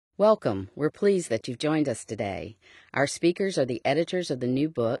Welcome. We're pleased that you've joined us today. Our speakers are the editors of the new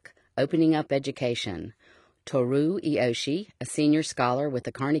book, Opening Up Education, Toru Iiyoshi, a senior scholar with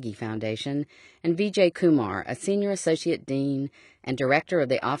the Carnegie Foundation, and Vijay Kumar, a senior associate dean and director of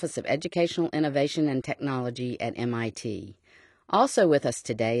the Office of Educational Innovation and Technology at MIT. Also with us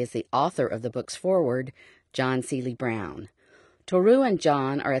today is the author of the book's foreword, John Seeley Brown. Toru and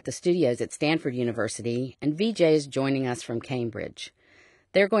John are at the studios at Stanford University, and Vijay is joining us from Cambridge.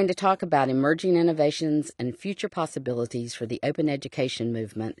 They're going to talk about emerging innovations and future possibilities for the open education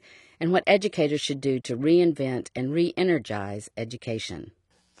movement and what educators should do to reinvent and re-energize education.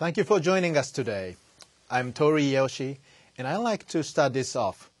 Thank you for joining us today. I'm Toru Iiyoshi, and I'd like to start this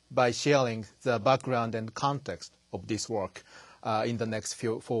off by sharing the background and context of this work in the next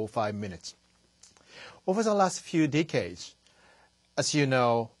 4 or 5 minutes. Over the last few decades, as you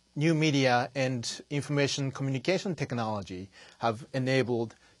know, new media and information communication technology have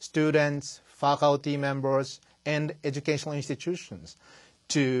enabled students, faculty members, and educational institutions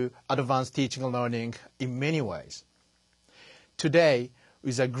to advance teaching and learning in many ways. Today,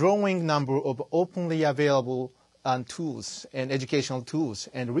 with a growing number of openly available tools and educational tools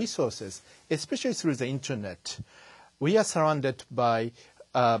and resources, especially through the internet, we are surrounded by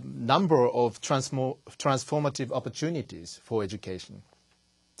a number of transformative opportunities for education.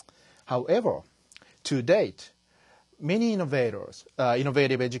 However, to date, many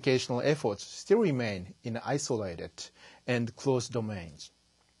innovative educational efforts still remain in isolated and closed domains,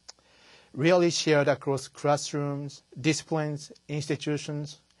 rarely shared across classrooms, disciplines,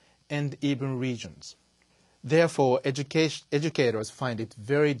 institutions, and even regions. Therefore, educators find it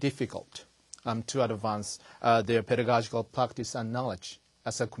very difficult to advance their pedagogical practice and knowledge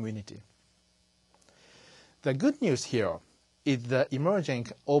as a community. The good news here is the emerging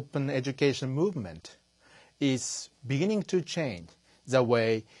open education movement is beginning to change the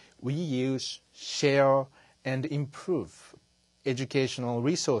way we use, share, and improve educational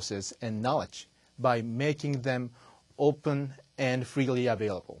resources and knowledge by making them open and freely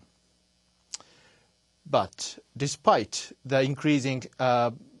available. But despite the increasing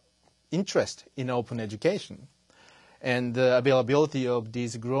interest in open education, and the availability of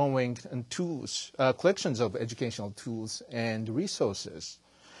these growing tools, collections of educational tools and resources,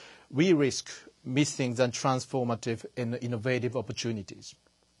 we risk missing the transformative and innovative opportunities.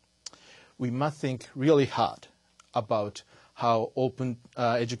 We must think really hard about how open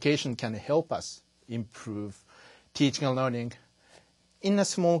education can help us improve teaching and learning in a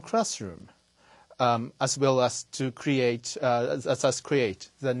small classroom, as well as to create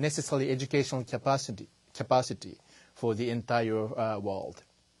the necessary educational capacity for the entire world.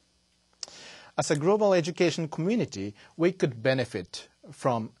 As a global education community, we could benefit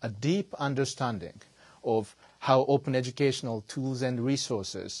from a deep understanding of how open educational tools and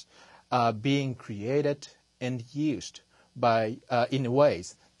resources are being created and used in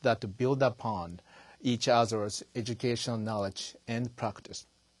ways that build upon each other's educational knowledge and practice.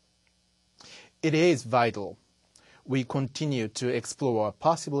 It is vital we continue to explore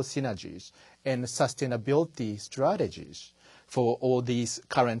possible synergies and sustainability strategies for all these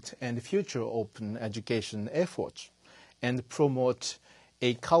current and future open education efforts and promote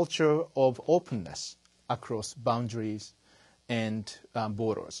a culture of openness across boundaries and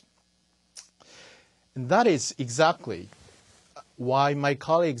borders. And that is exactly why my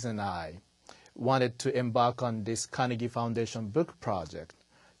colleagues and I wanted to embark on this Carnegie Foundation book project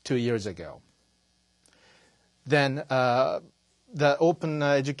 2 years ago. Then the open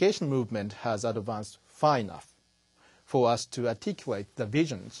education movement has advanced far enough for us to articulate the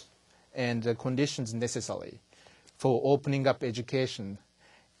visions and the conditions necessary for opening up education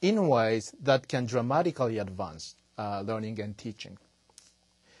in ways that can dramatically advance learning and teaching.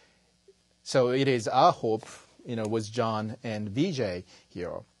 So it is our hope, with John and Vijay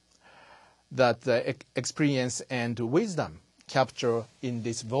here, that the experience and wisdom captured in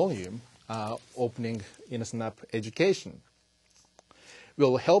this volume, Opening Up Education,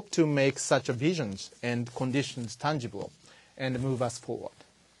 will help to make such visions and conditions tangible and move us forward.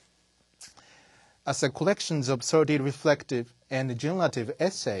 As a collection of 30 reflective and generative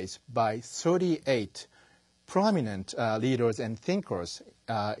essays by 38 prominent leaders and thinkers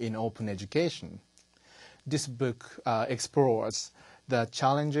in open education, this book explores the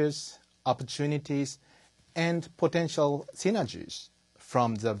challenges, opportunities, and potential synergies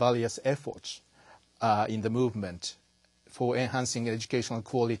from the various efforts in the movement for enhancing educational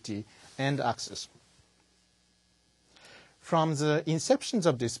quality and access. From the inception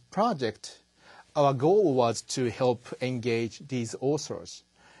of this project, our goal was to help engage these authors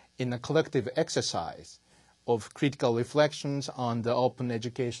in a collective exercise of critical reflections on the open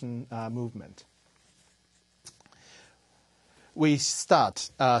education movement. We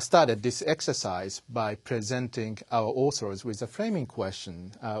started this exercise by presenting our authors with a framing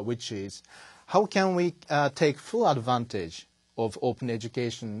question, which is, how can we take full advantage of open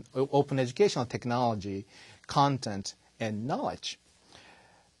educational technology, content, and knowledge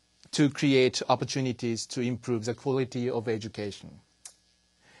to create opportunities to improve the quality of education?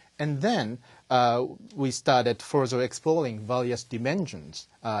 And then we started further exploring various dimensions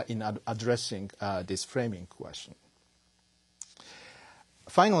in addressing this framing question.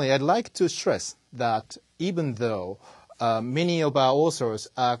 Finally, I'd like to stress that even though many of our authors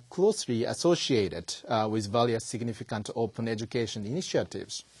are closely associated with various significant open education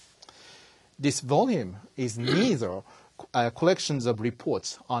initiatives, this volume is neither collections of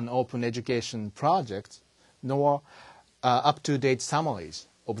reports on open education projects nor up-to-date summaries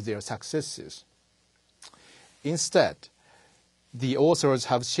of their successes. Instead, the authors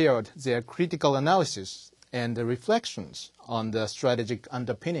have shared their critical analysis and the reflections on the strategic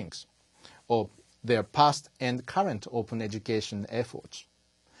underpinnings of their past and current open education efforts,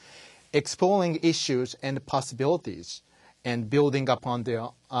 exploring issues and possibilities and building upon their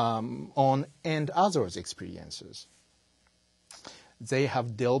own and others' experiences. They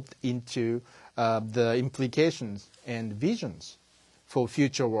have delved into the implications and visions for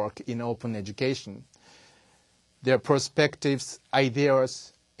future work in open education. Their perspectives,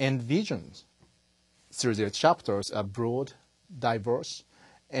 ideas, and visions through their chapters are broad, diverse,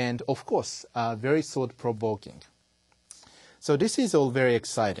 and of course, very thought-provoking. So this is all very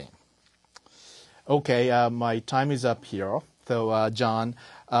exciting. Okay, my time is up here. So John,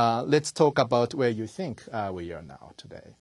 let's talk about where you think we are now today.